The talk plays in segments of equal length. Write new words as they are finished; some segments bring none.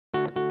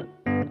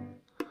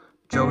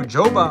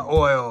Jojoba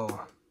oil.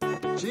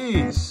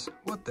 Jeez,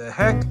 what the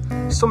heck?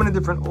 So many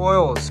different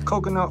oils.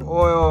 Coconut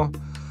oil,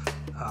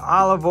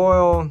 olive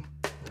oil,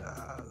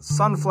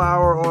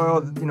 sunflower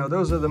oil. You know,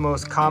 those are the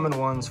most common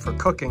ones for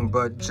cooking,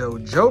 but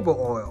jojoba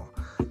oil.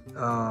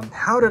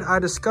 How did I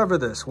discover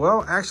this?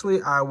 Well,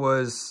 actually, I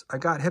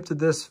got hip to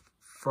this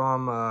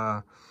from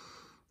a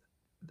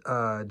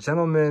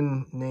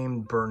gentleman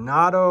named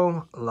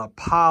Bernardo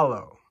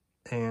Lapallo.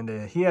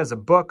 And he has a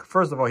book.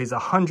 First of all, he's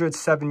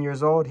 107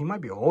 years old. He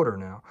might be older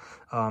now.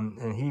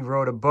 And he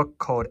wrote a book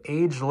called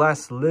Age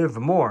Less, Live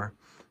More.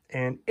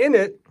 And in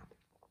it,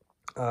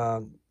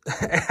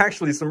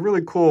 actually some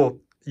really cool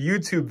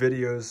YouTube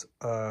videos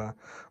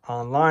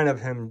online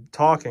of him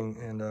talking.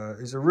 And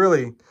he's a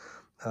really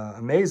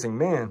amazing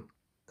man.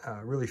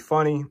 Really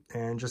funny,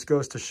 and just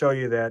goes to show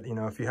you that, you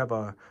know, if you have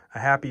a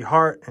happy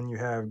heart and you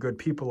have good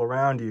people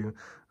around you,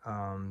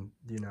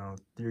 you know,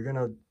 you're going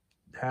to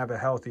have a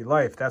healthy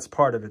life. That's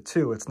part of it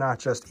too. It's not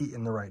just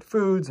eating the right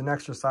foods and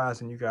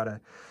exercising. You gotta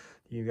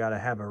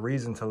have a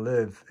reason to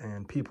live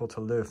and people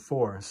to live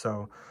for.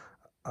 So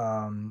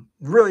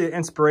really an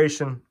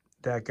inspiration,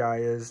 that guy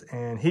is.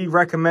 And he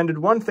recommended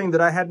one thing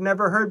that I had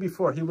never heard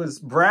before. He was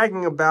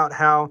bragging about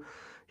how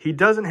he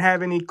doesn't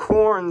have any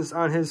corns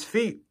on his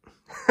feet.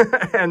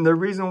 And the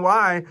reason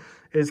why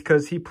is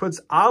because he puts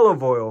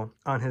olive oil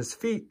on his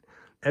feet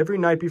every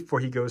night before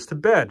he goes to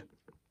bed.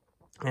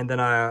 And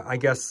then I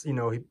guess, you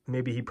know,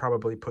 maybe he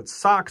probably puts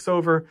socks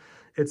over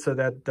it so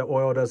that the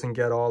oil doesn't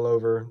get all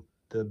over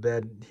the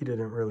bed. He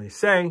didn't really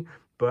say,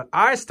 but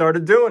I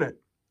started doing it.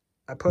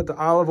 I put the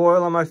olive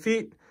oil on my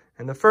feet,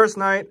 and the first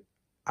night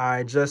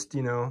I just,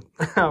 you know,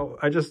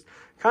 I just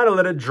kind of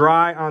let it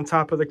dry on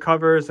top of the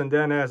covers. And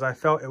then as I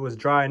felt it was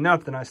dry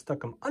enough, then I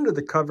stuck them under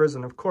the covers.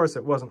 And of course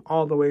it wasn't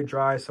all the way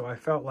dry. So I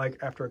felt like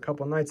after a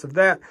couple nights of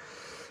that,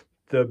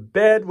 the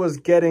bed was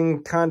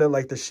getting kind of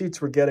like the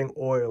sheets were getting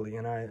oily.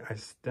 And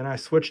then I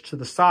switched to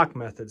the sock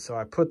method. So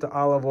I put the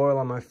olive oil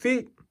on my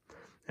feet,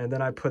 and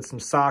then I put some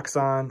socks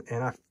on,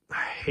 and I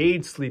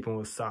hate sleeping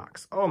with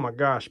socks. Oh my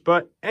gosh.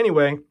 But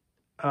anyway,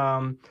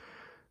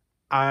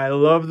 I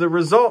love the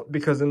result,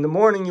 because in the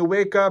morning you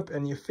wake up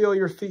and you feel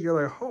your feet.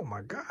 You're like, oh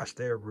my gosh,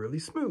 they're really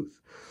smooth.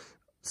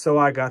 So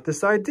I got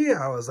this idea.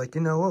 I was like,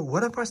 you know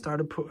what if I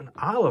started putting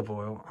olive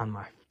oil on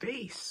my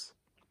face?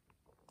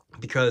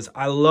 Because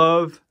I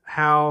love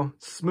how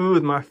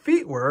smooth my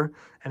feet were,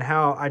 and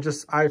how I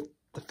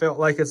felt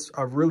like it's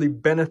a really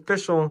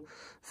beneficial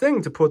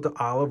thing to put the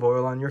olive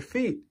oil on your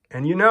feet.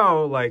 And you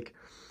know, like,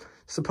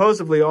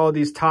 supposedly all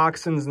these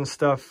toxins and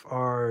stuff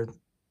are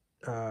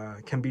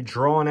can be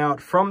drawn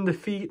out from the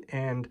feet,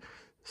 and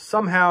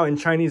somehow in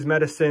Chinese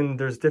medicine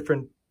there's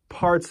different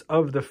parts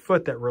of the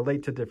foot that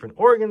relate to different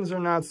organs or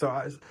not. So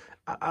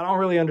I don't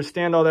really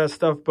understand all that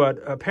stuff, but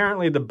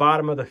apparently the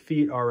bottom of the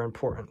feet are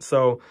important.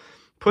 So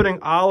putting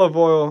olive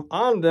oil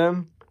on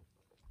them,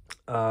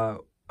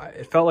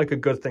 it felt like a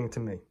good thing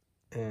to me.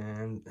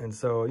 And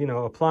so, you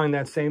know, applying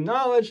that same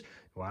knowledge,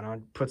 why not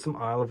put some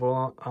olive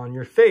oil on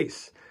your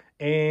face?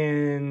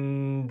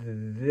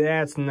 And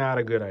that's not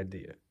a good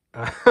idea.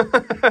 And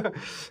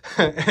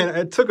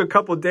it took a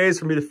couple of days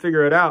for me to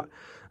figure it out.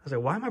 I was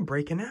like, why am I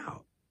breaking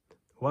out?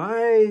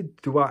 Why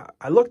do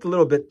I looked a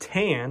little bit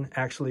tan.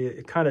 Actually,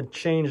 it kind of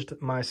changed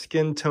my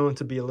skin tone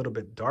to be a little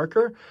bit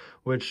darker,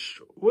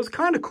 which was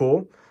kind of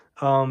cool.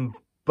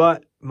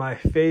 But my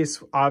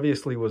face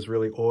obviously was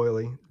really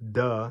oily,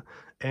 duh.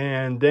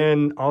 And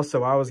then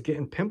also I was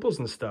getting pimples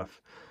and stuff.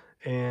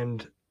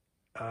 And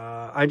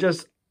I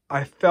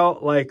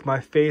felt like my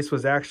face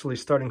was actually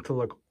starting to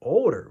look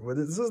older.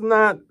 This is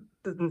not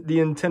the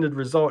intended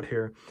result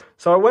here.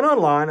 So I went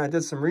online, I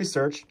did some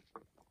research,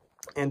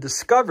 and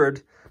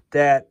discovered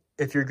that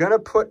if you're going to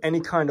put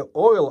any kind of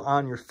oil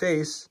on your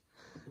face,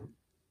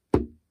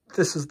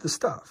 this is the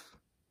stuff.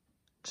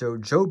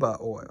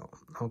 Jojoba oil,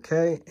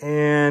 okay?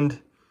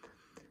 And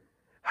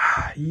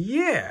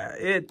yeah,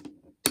 it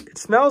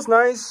smells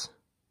nice.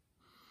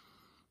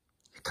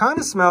 It kind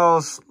of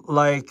smells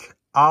like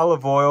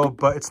olive oil,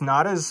 but it's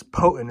not as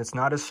potent. It's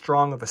not as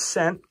strong of a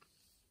scent.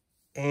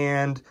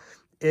 And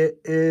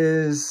it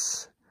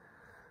is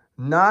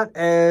not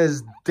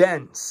as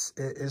dense.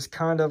 It is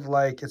kind of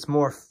like, it's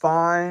more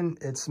fine.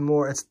 It's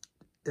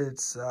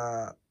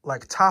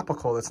like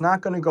topical. It's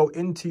not going to go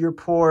into your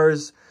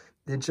pores.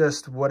 It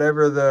just,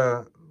 whatever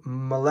the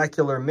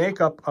molecular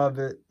makeup of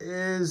it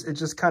is, it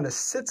just kind of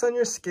sits on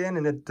your skin,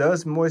 and it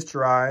does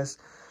moisturize.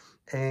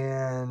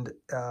 And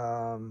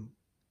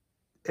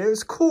it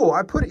was cool.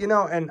 I put it, you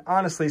know, and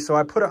honestly, so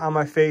I put it on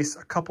my face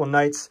a couple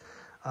nights,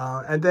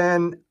 and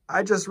then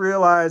I just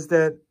realized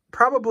that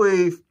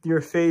probably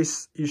your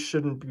face, you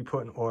shouldn't be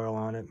putting oil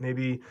on it.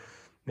 Maybe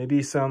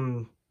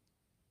some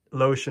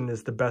lotion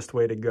is the best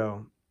way to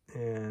go.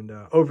 And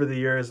over the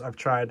years, I've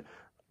tried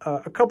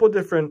a couple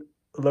different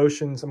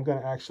lotions. I'm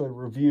going to actually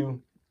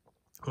review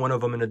one of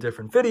them in a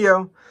different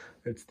video.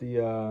 It's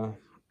the,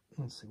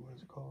 let's see, what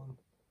is it called?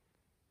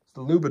 It's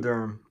the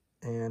Lubriderm.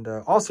 And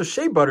also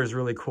shea butter is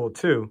really cool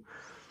too.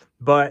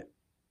 But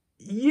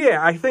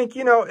yeah, I think,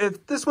 you know,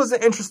 if this was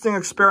an interesting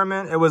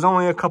experiment, it was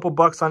only a couple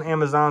bucks on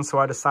Amazon, so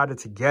I decided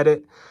to get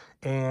it.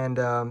 And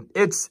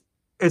it's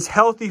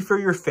healthy for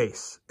your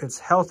face. It's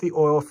healthy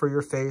oil for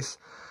your face.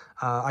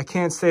 I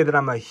can't say that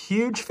I'm a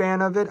huge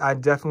fan of it. I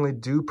definitely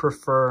do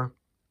prefer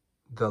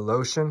the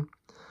lotion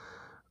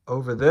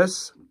over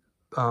this.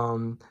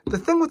 The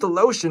thing with the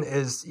lotion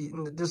is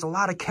there's a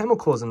lot of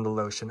chemicals in the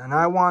lotion, and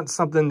I want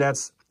something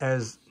that's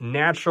as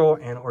natural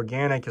and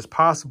organic as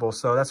possible.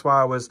 So that's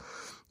why I was,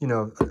 you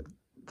know,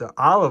 the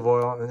olive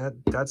oil,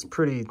 and that's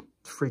pretty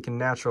freaking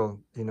natural,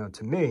 you know,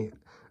 to me.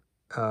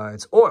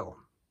 It's oil.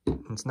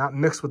 It's not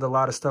mixed with a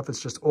lot of stuff.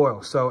 It's just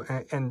oil. So,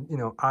 and you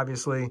know,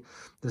 obviously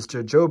this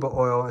jojoba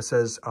oil, it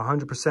says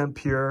 100%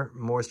 pure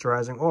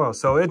moisturizing oil.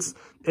 So it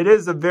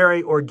is a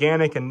very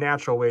organic and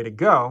natural way to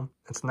go.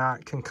 It's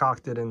not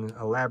concocted in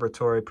a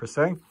laboratory per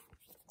se,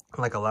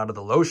 like a lot of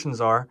the lotions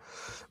are.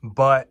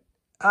 But,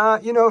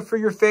 you know, for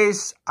your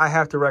face, I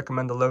have to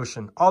recommend the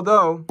lotion.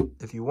 Although,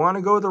 if you want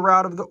to go the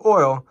route of the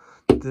oil,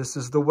 this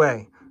is the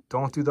way.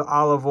 Don't do the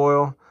olive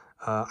oil.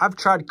 I've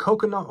tried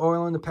coconut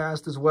oil in the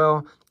past as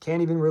well.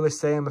 Can't even really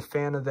say I'm a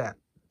fan of that.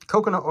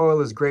 Coconut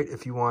oil is great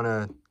if you want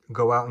to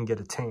go out and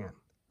get a tan.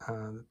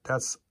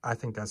 I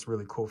think that's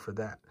really cool for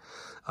that.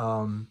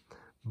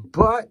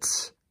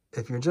 But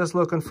if you're just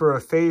looking for a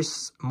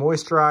face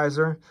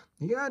moisturizer,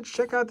 you gotta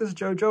check out this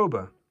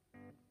jojoba.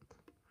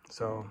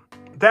 So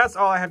that's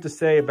all I have to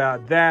say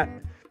about that.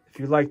 If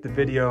you liked the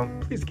video,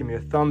 please give me a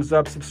thumbs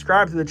up.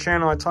 Subscribe to the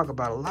channel. I talk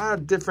about a lot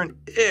of different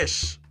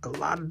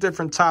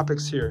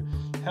topics here.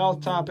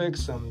 Health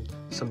topics,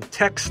 some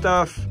tech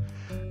stuff,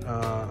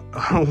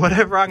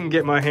 whatever I can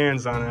get my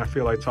hands on and I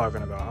feel like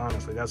talking about.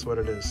 Honestly, that's what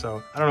it is.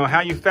 So I don't know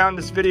how you found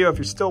this video. If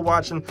you're still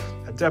watching,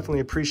 I definitely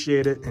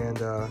appreciate it.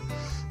 And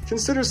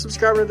consider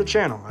subscribing to the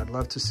channel. I'd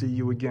love to see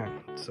you again.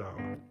 So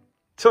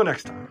till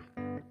next time.